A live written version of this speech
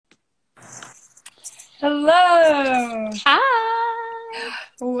Hello. Hi.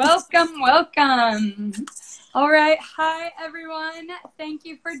 Welcome. All right. Hi, everyone. Thank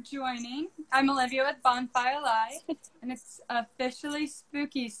you for joining. I'm Olivia with Bonfire Live, and it's officially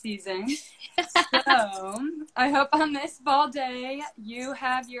spooky season. So I hope on this fall day you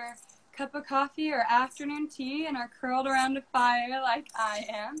have your cup of coffee or afternoon tea and are curled around a fire like I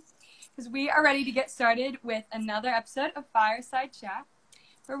am, because we are ready to get started with another episode of Fireside Chat,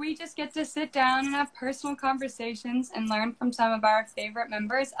 where we just get to sit down and have personal conversations and learn from some of our favorite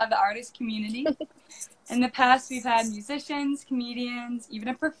members of the artist community. In the past, we've had musicians, comedians, even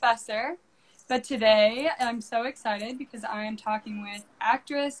a professor. But today, I'm so excited because I am talking with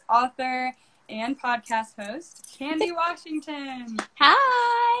actress, author, and podcast host, Candy Washington.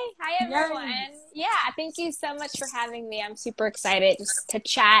 Hi, everyone. Yes. Yeah, thank you so much for having me. I'm super excited just to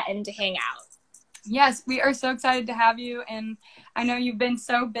chat and to hang out. Yes, we are so excited to have you, and I know you've been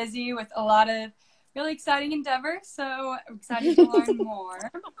so busy with a lot of really exciting endeavors, so excited to learn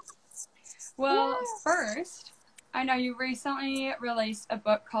more. Well, first, I know you recently released a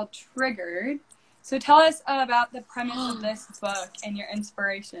book called Triggered, so tell us about the premise of this book and your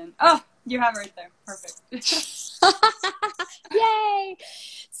inspiration. Oh, you have it right there. Perfect. Yay!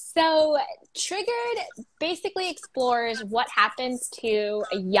 So, Triggered basically explores what happens to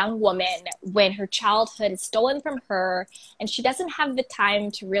a young woman when her childhood is stolen from her and she doesn't have the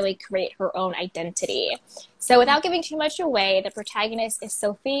time to really create her own identity. So, without giving too much away, the protagonist is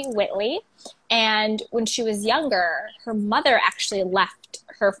Sophie Whitley. And when she was younger, her mother actually left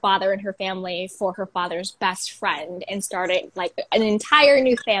her father and her family for her father's best friend and started like an entire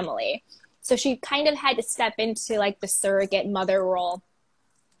new family. So she kind of had to step into like the surrogate mother role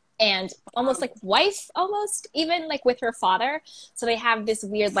and almost like wife, almost even like with her father. So they have this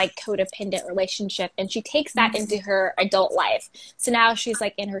weird like codependent relationship, and she takes that into her adult life. So now she's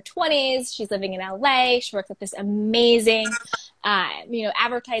like in her 20s, she's living in LA, she works at this amazing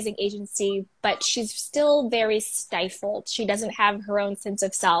advertising agency, but she's still very stifled. She doesn't have her own sense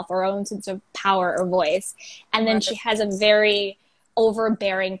of self or own sense of power or voice. And then she has a very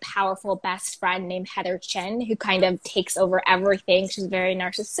overbearing, powerful best friend named Heather Chen, who kind of takes over everything. She's very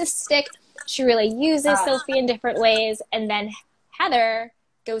narcissistic. She really uses Sophie in different ways. And then Heather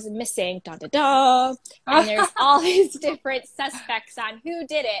goes missing, da da da. And there's all these different suspects on who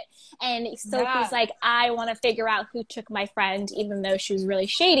did it. And Sophie's like, I want to figure out who took my friend, even though she was really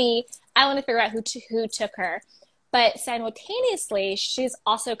shady. I want to figure out who took her. But simultaneously, she's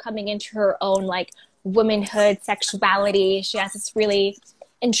also coming into her own like womanhood, sexuality. She has this really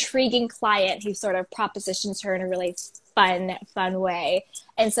intriguing client who sort of propositions her in a really fun way.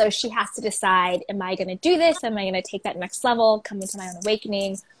 And so she has to decide, am I going to do this? Am I going to take that next level, come into my own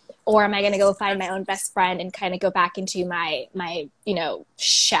awakening? Or am I going to go find my own best friend and kind of go back into my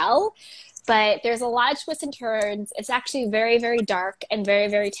shell? But there's a lot of twists and turns. It's actually very, very dark and very,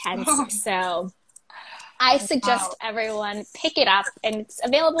 very tense. So I suggest everyone pick it up, and it's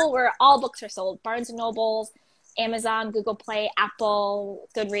available where all books are sold: Barnes and Nobles, Amazon, Google Play, Apple,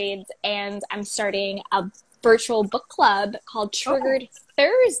 Goodreads, and I'm starting a virtual book club called Triggered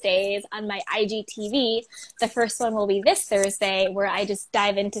Thursdays on my IGTV. The first one will be this Thursday, where I just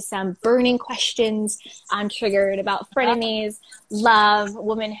dive into some burning questions on Triggered about frenemies, love,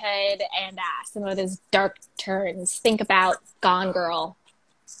 womanhood, and some of those dark turns. Think about Gone Girl.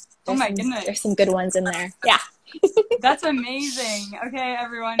 Goodness. There's some good ones in there. Yeah. That's amazing. Okay,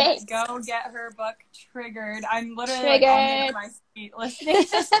 everyone, go get her book Triggered. I'm literally like, on the edge of my seat listening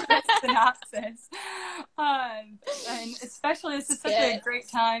to the synopsis. And especially, this is such a great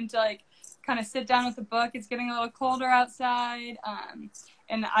time to like kind of sit down with the book. It's getting a little colder outside.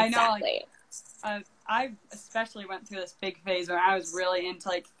 And I know like I especially went through this big phase where I was really into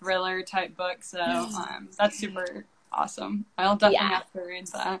like thriller type books. So that's super awesome. I'll definitely have to read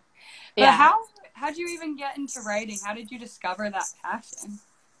that. But how'd you even get into writing? How did you discover that passion?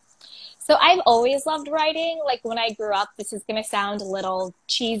 So I've always loved writing. Like when I grew up, this is going to sound a little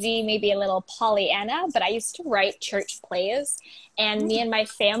cheesy, maybe a little Pollyanna, but I used to write church plays. And me and my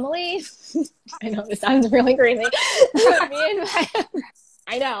family, I know this sounds really crazy, but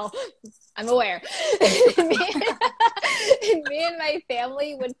I know, I'm aware. me and my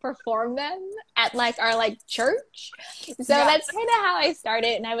family would perform them at like our like church. So that's kind of how I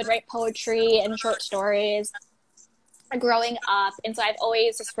started. And I would write poetry and short stories growing up. And so I've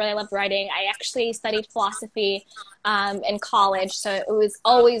always just really loved writing. I actually studied philosophy in college. So it was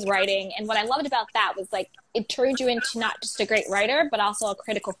always writing. And what I loved about that was like, it turned you into not just a great writer, but also a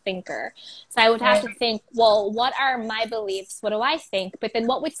critical thinker. So I would have to think, well, what are my beliefs? What do I think? But then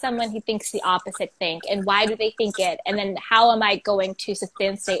what would someone who thinks the opposite think? And why do they think it? And then how am I going to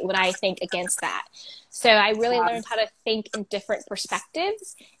substantiate what I think against that? So I really learned how to think in different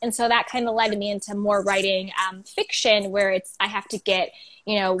perspectives. And so that kind of led me into more writing fiction, where I have to get,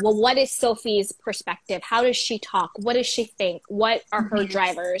 well, what is Sophie's perspective? How does she talk? What does she think? What are her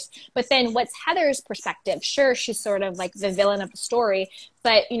drivers? But then what's Heather's perspective? Sure, she's sort of like the villain of the story,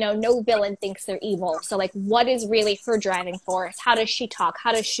 but, no villain thinks they're evil. So like, what is really her driving force? How does she talk?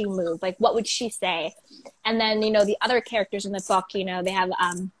 How does she move? Like, what would she say? And then, the other characters in the book, they have,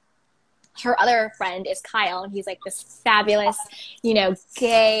 her other friend is Kyle, and he's like this fabulous,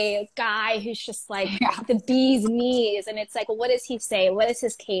 gay guy who's just like the bee's knees. And it's like, well, what does he say? What is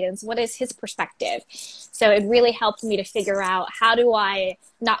his cadence? What is his perspective? So it really helped me to figure out, how do I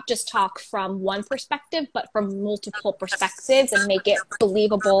not just talk from one perspective, but from multiple perspectives and make it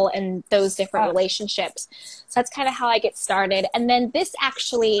believable in those different relationships. So that's kind of how I get started. And then this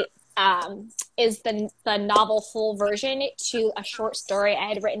actually is the novel full version to a short story I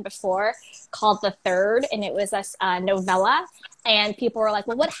had written before called The Third, and it was a novella. And people were like,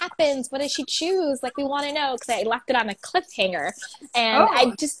 well, what happens? What does she choose? Like, we want to know, because I left it on a cliffhanger. And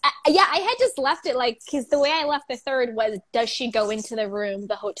I had just left it like, because the way I left The Third was, does she go into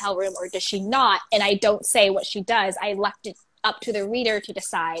the hotel room, or does she not? And I don't say what she does. I left it up to the reader to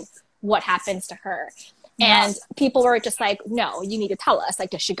decide what happens to her. And people were just like, no, you need to tell us.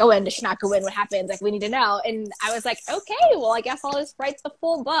 Like, does she go in? Does she not go in? What happens? Like, we need to know. And I was like, okay, well, I guess I'll just write the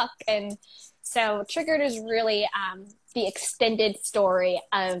full book. And so Triggered is really the extended story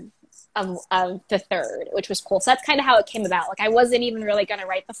of The Third, which was cool. So that's kind of how it came about. Like, I wasn't even really going to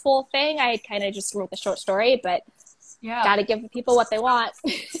write the full thing. I kind of just wrote the short story, but got to give the people what they want.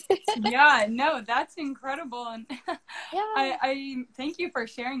 Yeah, no, that's incredible. And I thank you for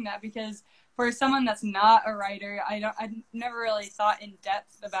sharing that, because for someone that's not a writer, I never really thought in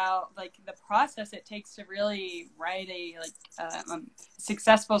depth about like the process it takes to really write a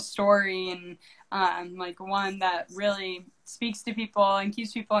successful story, and like one that really speaks to people and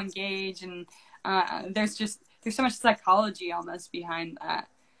keeps people engaged. And there's so much psychology almost behind that.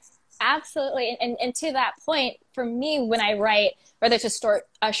 Absolutely. And to that point, for me, when I write, whether it's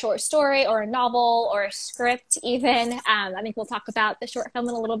a short story or a novel or a script even, I think we'll talk about the short film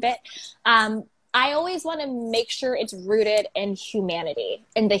in a little bit. I always want to make sure it's rooted in humanity,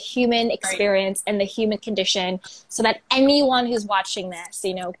 in the human experience and the human condition, so that anyone who's watching this,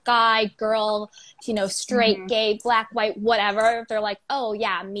 guy, girl, straight, gay, black, white, whatever, they're like, oh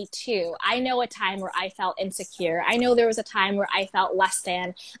yeah, me too. I know a time where I felt insecure. I know there was a time where I felt less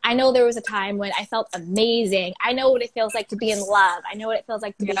than. I know there was a time when I felt amazing. I know what it feels like to be in love. I know what it feels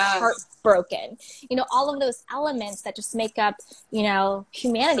like to be heartbroken. All of those elements that just make up,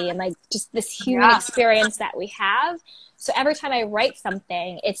 humanity, and like just this human experience that we have. So every time I write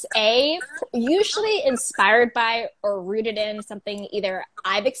something, it's usually inspired by or rooted in something either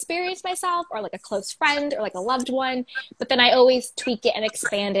I've experienced myself, or like a close friend, or like a loved one. But then I always tweak it and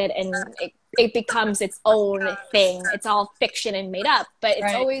expand it, and it becomes its own thing. It's all fiction and made up, but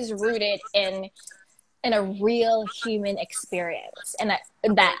it's always rooted in a real human experience. And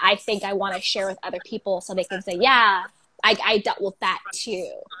that I think I want to share with other people, so they can say, yeah, I dealt with that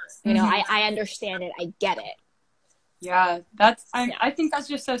too. I understand it. I get it. Yeah, I think that's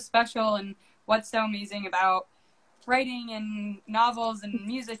just so special, and what's so amazing about writing and novels and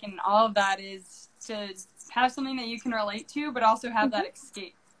music and all of that is to have something that you can relate to, but also have that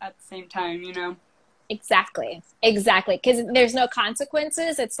escape at the same time, Exactly. Because there's no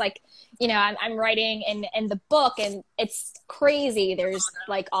consequences. It's like, I'm writing in the book, and it's crazy. There's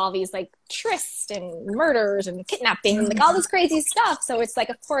like all these like trysts and murders and kidnapping and like all this crazy stuff. So it's like,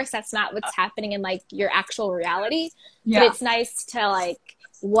 of course, that's not what's happening in like your actual reality. But it's nice to like,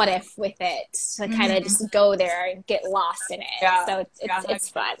 what if with it, to kind of just go there and get lost in it. So it's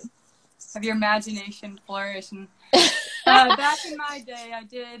fun. Have your imagination flourish. And back in my day, I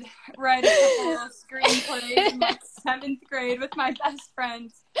did write a couple of screenplays in like 7th grade with my best friend.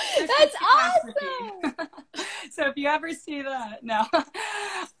 That's awesome! So if you ever see that, no.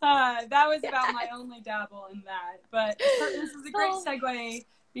 That was about my only dabble in that. But this is a great segue,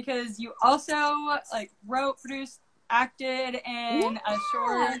 because you also like wrote, produced, acted in a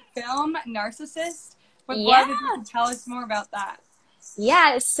short film, Narcissist. Would love if you could tell us more about that.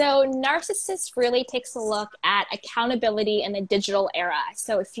 Yeah, so Narcissist really takes a look at accountability in the digital era.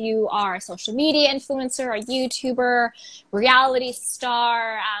 So if you are a social media influencer, a YouTuber, reality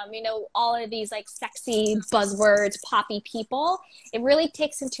star, all of these like sexy buzzwords, poppy people, it really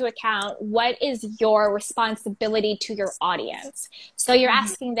takes into account what is your responsibility to your audience. So you're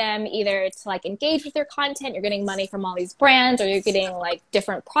asking them either to like engage with your content, you're getting money from all these brands, or you're getting like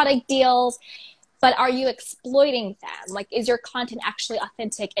different product deals. But are you exploiting them? Like, is your content actually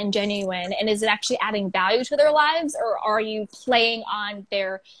authentic and genuine? And is it actually adding value to their lives? Or are you playing on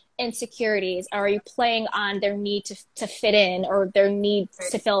their insecurities? Or are you playing on their need to fit in, or their need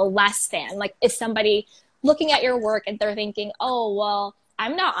to feel less than? Like, is somebody looking at your work and they're thinking, oh, well,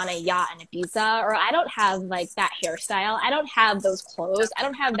 I'm not on a yacht in Ibiza, or I don't have like that hairstyle. I don't have those clothes. I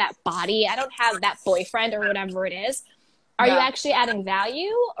don't have that body. I don't have that boyfriend, or whatever it is. Are you actually adding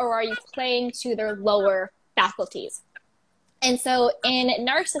value, or are you playing to their lower faculties? And so in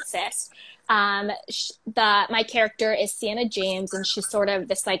Narcissist, my character is Sienna James, and she's sort of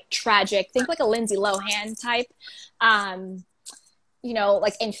this like tragic, think like a Lindsay Lohan type,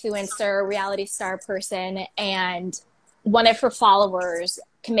 like influencer, reality star person. And one of her followers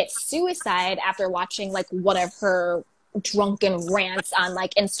commits suicide after watching like one of her drunken rants on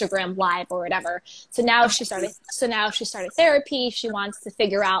like Instagram Live or whatever. So now she started therapy. She wants to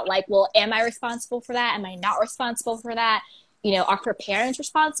figure out like, well, am I responsible for that? Am I not responsible for that? Are her parents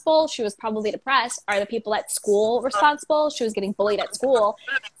responsible? She was probably depressed. Are the people at school responsible? She was getting bullied at school.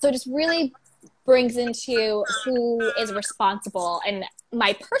 So it just really brings into who is responsible. And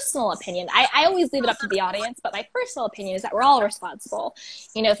my personal opinion, I always leave it up to the audience, but my personal opinion is that we're all responsible.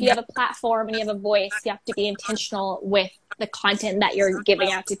 If you have a platform and you have a voice, you have to be intentional with the content that you're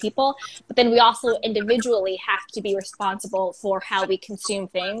giving out to people. But then we also individually have to be responsible for how we consume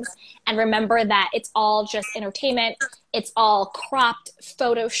things. And remember that it's all just entertainment. It's all cropped,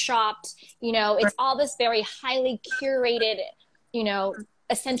 photoshopped, it's all this very highly curated,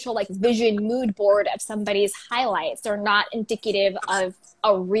 essential like vision mood board of somebody's highlights. They're not indicative of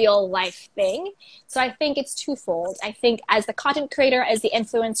a real life thing. So I think it's twofold. I think as the content creator, as the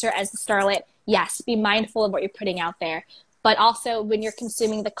influencer, as the starlet, yes, be mindful of what you're putting out there. But also when you're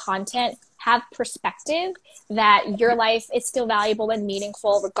consuming the content, have perspective that your life is still valuable and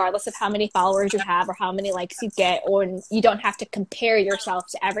meaningful regardless of how many followers you have or how many likes you get, or you don't have to compare yourself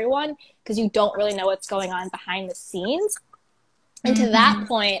to everyone because you don't really know what's going on behind the scenes. And to that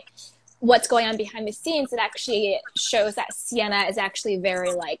point, what's going on behind the scenes, it actually shows that Sienna is actually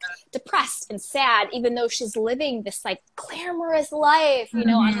very like depressed and sad, even though she's living this like glamorous life,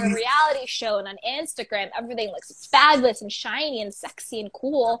 on her reality show and on Instagram, everything looks fabulous and shiny and sexy and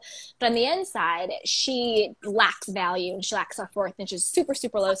cool. But on the inside, she lacks value and she lacks self-worth and she's super,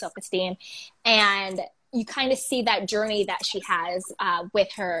 super low self-esteem. And you kind of see that journey that she has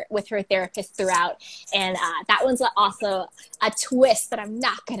with her therapist throughout. And that one's also a twist that I'm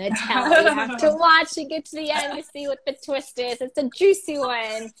not going to tell. You have to watch and get to the end to see what the twist is. It's a juicy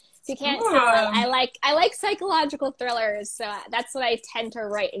one. If you can't tell it, I like psychological thrillers. So that's what I tend to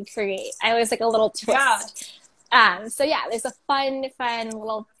write and create. I always like a little twist. Yeah. So yeah, there's a fun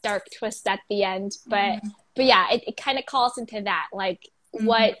little dark twist at the end. But yeah, it kind of calls into that. Like,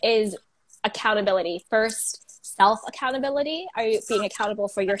 what is accountability? First, self-accountability. Are you being accountable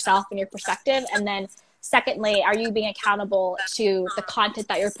for yourself and your perspective? And then secondly, are you being accountable to the content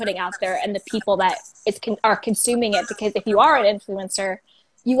that you're putting out there and the people that are consuming it? Because if you are an influencer,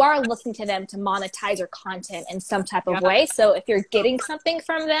 you are looking to them to monetize your content in some type of way. So if you're getting something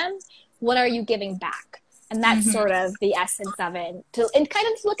from them, what are you giving back? And that's sort of the essence of it. And kind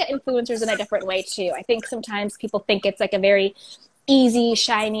of to look at influencers in a different way too. I think sometimes people think it's like a very easy,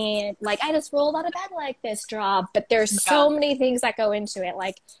 shiny, like I just rolled out of bed like this job, but there's so many things that go into it,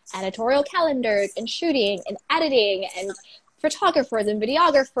 like editorial calendars and shooting and editing and photographers and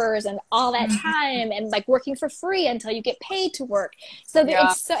videographers and all that time and like working for free until you get paid to work. So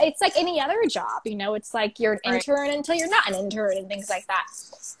it's like any other job, it's like you're an intern until you're not an intern and things like that.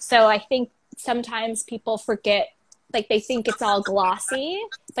 So I think sometimes people forget, like they think it's all glossy,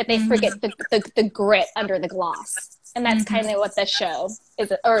 but they forget the grit under the gloss. And that's kind of what the show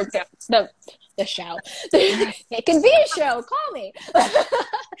is, or the show. It can be a show, call me.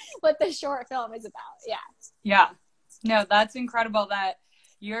 What the short film is about, Yeah. No, that's incredible that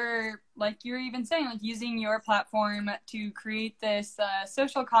you're even saying, like using your platform to create this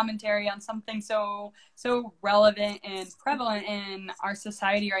social commentary on something so relevant and prevalent in our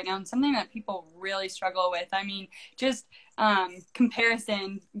society right now, and something that people really struggle with. I mean, just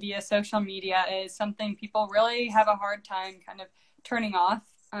comparison via social media is something people really have a hard time kind of turning off.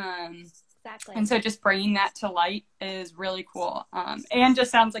 Exactly. And so just bringing that to light is really cool. And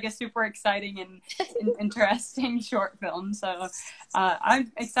just sounds like a super exciting and interesting short film. So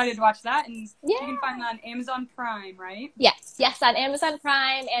I'm excited to watch that. And you can find that on Amazon Prime, right? Yes, on Amazon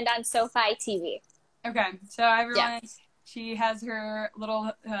Prime and on SoFi TV. Okay, so everyone, she has her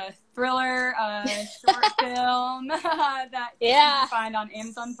little thriller short film that you can find on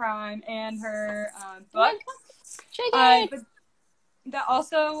Amazon Prime, and her book. But that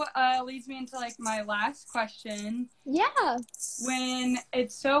also leads me into like my last question. Yeah. When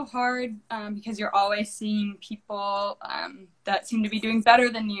it's so hard because you're always seeing people that seem to be doing better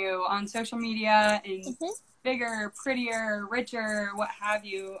than you on social media and bigger, prettier, richer, what have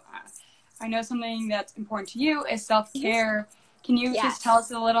you. I know something that's important to you is self-care. Can you just tell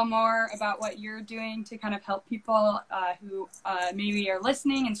us a little more about what you're doing to kind of help people who maybe are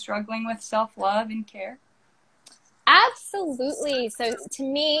listening and struggling with self-love and care? Absolutely. So to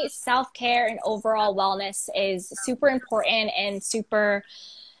me, self-care and overall wellness is super important and super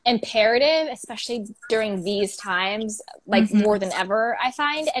imperative, especially during these times, like more than ever, I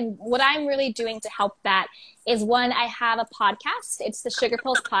find. And what I'm really doing to help that is, one, I have a podcast. It's the Sugar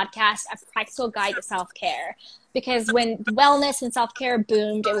Pills Podcast, a practical guide to self-care. Because when wellness and self-care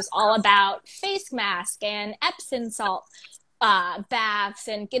boomed, it was all about face mask and Epsom salt baths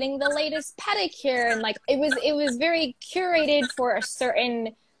and getting the latest pedicure, and like it was very curated for a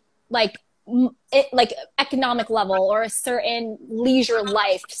certain like economic level or a certain leisure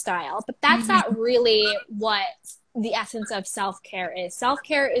lifestyle, but that's not really what the essence of self-care is.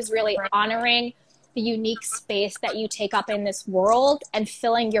 Self-care is really honoring the unique space that you take up in this world and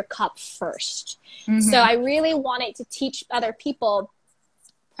filling your cup first. So I really wanted to teach other people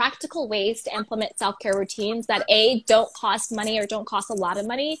practical ways to implement self-care routines that A, don't cost money or don't cost a lot of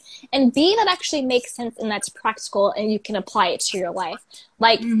money, and B, that actually makes sense and that's practical and you can apply it to your life.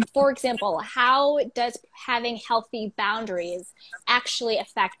 Like, for example, how does having healthy boundaries actually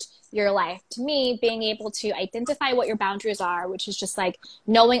affect your life? To me, being able to identify what your boundaries are, which is just like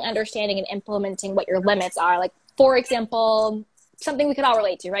knowing, understanding, and implementing what your limits are. Like, for example, something we could all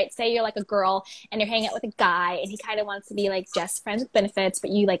relate to, right? Say you're like a girl and you're hanging out with a guy and he kind of wants to be like just friends with benefits, but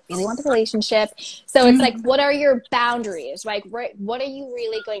you like really want the relationship. So it's like, what are your boundaries, right? What are you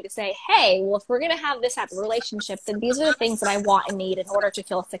really going to say? Hey, well, if we're going to have this type of relationship, then these are the things that I want and need in order to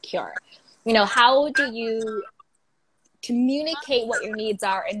feel secure. You know, how do you communicate what your needs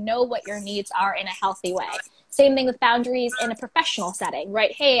are and know what your needs are in a healthy way? Same thing with boundaries in a professional setting,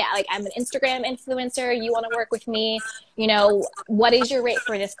 right? Hey, like I'm an Instagram influencer. You want to work with me? You know, what is your rate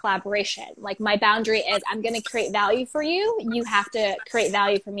for this collaboration? Like my boundary is I'm going to create value for you. You have to create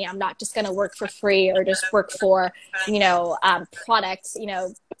value for me. I'm not just going to work for free or just work for, you know, products, you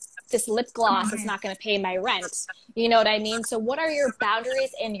know, this lip gloss is not going to pay my rent. You know what I mean? So what are your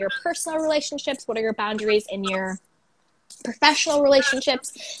boundaries in your personal relationships? What are your boundaries in your professional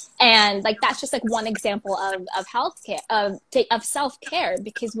relationships? And like that's just like one example of healthcare, of self-care,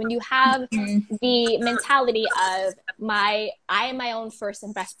 because when you have the mentality of I am my own first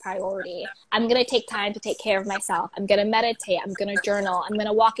and best priority, I'm going to take time to take care of myself, I'm going to meditate, I'm going to journal, I'm going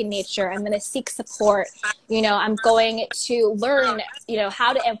to walk in nature, I'm going to seek support, you know, I'm going to learn, you know,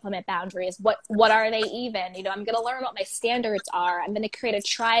 how to implement boundaries, what are they even, you know, I'm going to learn what my standards are, I'm going to create a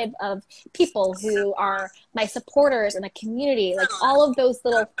tribe of people who are my supporters in a community, like all of those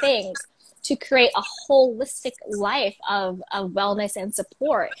little things to create a holistic life of wellness and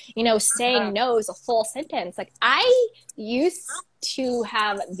support. You know, saying no is a full sentence. Like I used to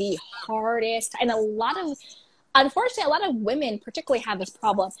have the hardest, and unfortunately, a lot of women particularly have this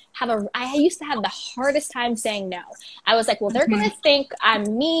problem. I used to have the hardest time saying no. I was like, well, they're going to think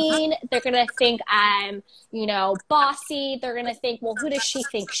I'm mean. They're going to think I'm, you know, bossy. They're going to think, well, who does she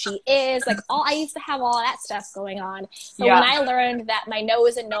think she is? Like I used to have all that stuff going on. But when I learned that my no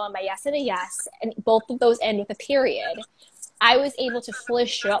is a no and my yes is a yes, and both of those end with a period, I was able to fully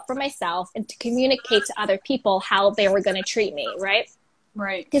show up for myself and to communicate to other people how they were going to treat me, right?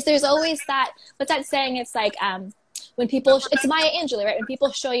 Right. Because there's always that, what's that saying? It's like, when people, it's Maya Angelou, right? When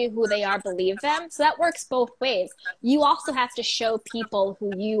people show you who they are, believe them. So that works both ways. You also have to show people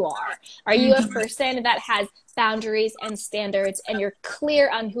who you are. Are you a person that has boundaries and standards and you're clear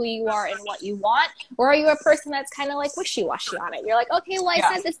on who you are and what you want? Or are you a person that's kind of like wishy-washy on it? You're like, okay, well,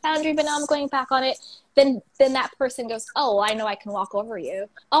 I set this boundary, but now I'm going back on it. Then that person goes, oh, well, I know I can walk over you.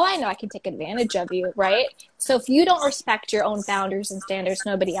 Oh, I know I can take advantage of you, right? So if you don't respect your own boundaries and standards,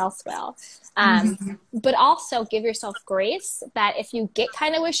 nobody else will. But also give yourself grace that if you get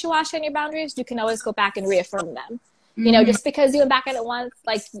kind of wishy-washy on your boundaries, you can always go back and reaffirm them. You know, just because you went back at it once,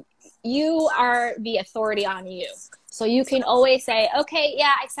 like you are the authority on you. So you can always say, okay,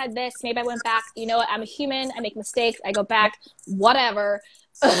 yeah, I said this. Maybe I went back. You know what? I'm a human. I make mistakes. I go back, whatever.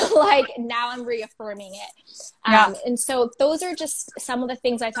 Like now I'm reaffirming it. And so those are just some of the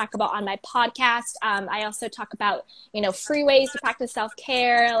things I talk about on my podcast. I also talk about, you know, free ways to practice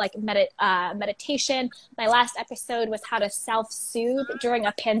self-care, like meditation. My last episode was how to self-soothe during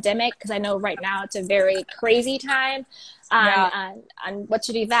a pandemic, because I know right now it's a very crazy time on what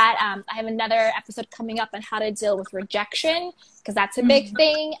to do that. I have another episode coming up on how to deal with rejection, because that's a big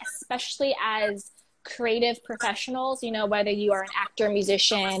thing, especially as creative professionals. You know, whether you are an actor,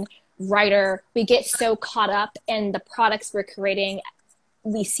 musician, writer, we get so caught up in the products we're creating,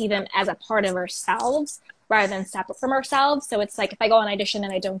 we see them as a part of ourselves rather than separate from ourselves. So it's like if I go on audition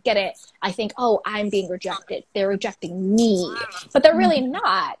and I don't get it, I think, oh, I'm being rejected. They're rejecting me. But they're really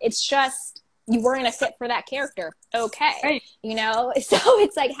not. It's just you weren't a fit for that character. Okay. Right. You know, so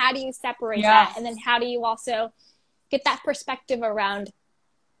it's like, how do you separate that? And then how do you also get that perspective around,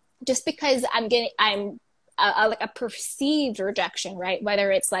 just because I'm like a perceived rejection, right?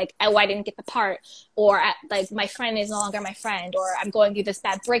 Whether it's like, oh, I didn't get the part, or like my friend is no longer my friend, or I'm going through this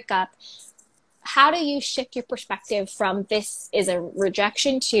bad breakup. How do you shift your perspective from this is a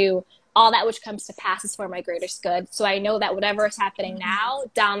rejection to all that which comes to pass is for my greatest good? So I know that whatever is happening now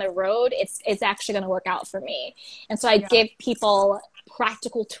down the road, it's actually going to work out for me. And so I give people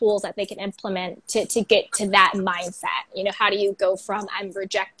practical tools that they can implement to get to that mindset. You know, how do you go from I'm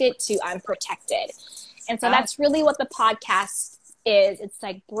rejected to I'm protected? And so that's really what the podcast is. It's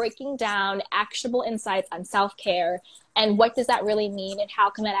like breaking down actionable insights on self-care and what does that really mean, and how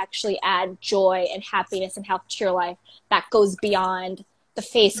can that actually add joy and happiness and health to your life that goes beyond the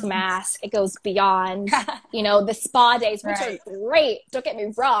face mask. It goes beyond, you know, the spa days, which are great. Don't get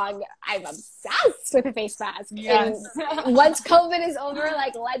me wrong. I'm obsessed with a face mask. Yes. And once COVID is over,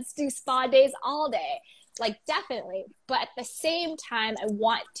 like, let's do spa days all day. Like, definitely. But at the same time, I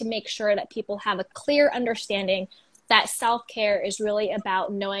want to make sure that people have a clear understanding that self-care is really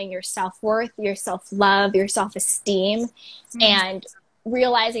about knowing your self-worth, your self-love, your self-esteem, and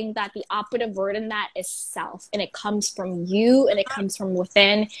realizing that the operative word in that is self, and it comes from you and it comes from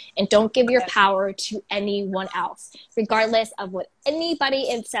within. And don't give your power to anyone else, regardless of what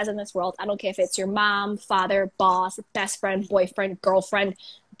anybody says in this world. I don't care if it's your mom, father, boss, best friend, boyfriend, girlfriend,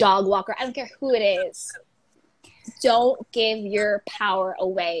 dog walker. I don't care who it is. Don't give your power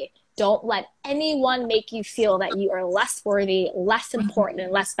away. Don't let anyone make you feel that you are less worthy, less important,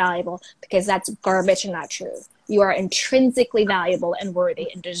 and less valuable, because that's garbage and not true. You are intrinsically valuable and worthy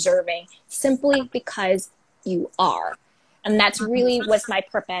and deserving simply because you are. And that's really was my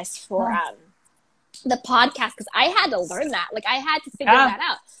purpose for the podcast, because I had to learn that. Like, I had to figure that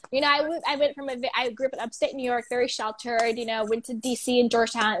out. You know, I went from I grew up in upstate New York, very sheltered, you know, went to DC and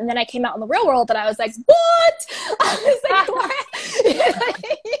Georgetown, and then I came out in the real world and I was like, what? I was like, what? You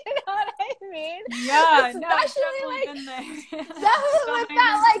know what I mean? Yeah, especially, no, I've definitely like, been there. definitely with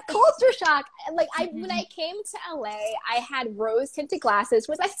that, like, culture shock. Like, when I came to LA, I had rose tinted glasses,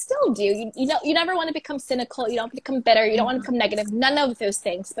 which I still do. You know, you never want to become cynical. You don't become bitter. You don't want to become negative. None of those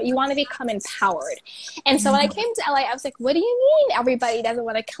things. But you want to become empowered. And so when I came to LA, I was like, what do you mean everybody doesn't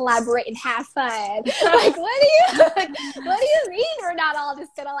want to collaborate and have fun? Like, what do you mean we're not all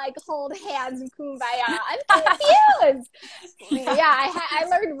just gonna like hold hands and kumbaya? I'm confused. I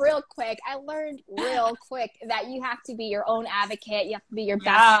learned real quick. That you have to be your own advocate. You have to be your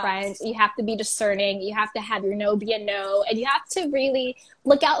best friend. You have to be discerning. You have to have your no be a no. And you have to really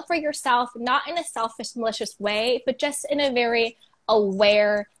look out for yourself, not in a selfish, malicious way, but just in a very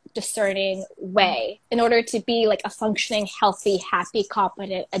aware, discerning way, in order to be like a functioning, healthy, happy,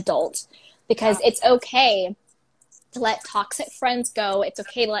 competent adult. Because it's okay to let toxic friends go. It's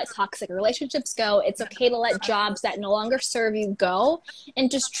okay to let toxic relationships go. It's okay to let jobs that no longer serve you go,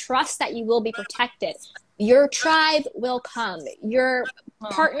 and just trust that you will be protected. Your tribe will come. Your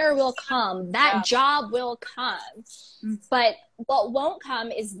partner will come. That job will come. But what won't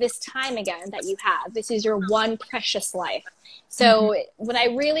come is this time again that you have. This is your one precious life. So when I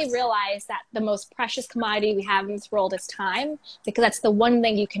really realized that the most precious commodity we have in this world is time, because that's the one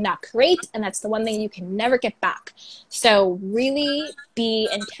thing you cannot create, and that's the one thing you can never get back. So really be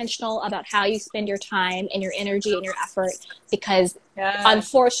intentional about how you spend your time and your energy and your effort, because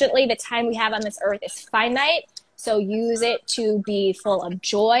unfortunately the time we have on this earth is finite. So use it to be full of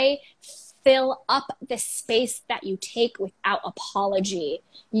joy, fill up the space that you take without apology.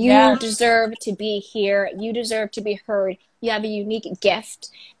 You deserve to be here. You deserve to be heard. You have a unique gift.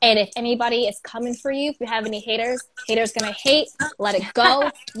 And if anybody is coming for you, if you have any haters, haters gonna hate, let it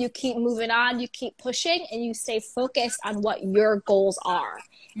go. You keep moving on, you keep pushing, and you stay focused on what your goals are.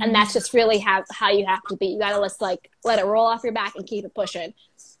 And that's just really how you have to be. You gotta just like let it roll off your back and keep it pushing.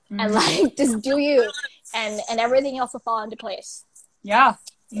 And like just do you, and everything else will fall into place. Yeah.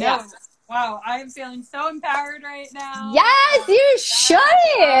 Wow, I'm feeling so empowered right now. Yes, you should.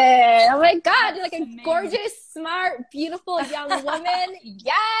 Oh my God, you're like a gorgeous, smart, beautiful young woman.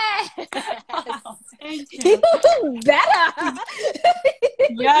 Yes. Oh, thank you. You better.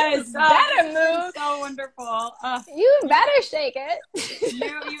 Yes. Better move. So wonderful. You better shake it.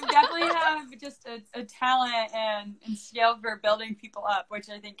 You definitely have just a talent and skill for building people up, which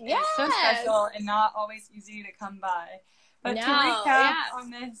I think is so special and not always easy to come by. But to recap on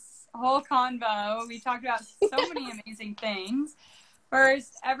this whole convo, we talked about so many amazing things.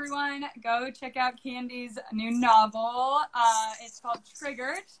 First, everyone, go check out Candy's new novel. It's called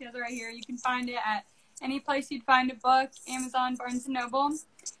Triggered. She has it right here. You can find it at any place you'd find a book, Amazon, Barnes & Noble.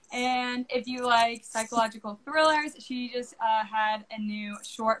 And if you like psychological thrillers, she just had a new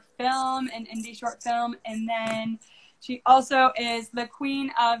short film, an indie short film. And then she also is the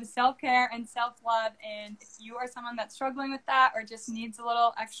queen of self-care and self-love. And if you are someone that's struggling with that or just needs a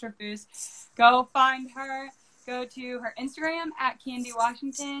little extra boost, go find her. Go to her Instagram at Candy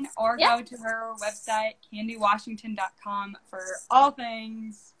Washington or go to her website, candywashington.com, for all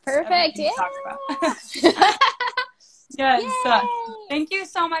things. Perfect. Yeah. Talk about. Yes. Thank you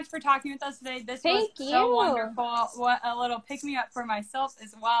so much for talking with us today. This was so wonderful. What a little pick-me-up for myself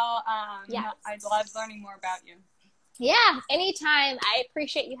as well. I love learning more about you. Yeah, anytime. I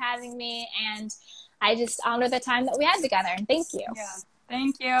appreciate you having me, and I just honor the time that we had together, and thank you. Yeah,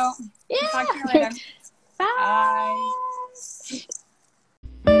 thank you. Yeah. Talk to you later. Bye.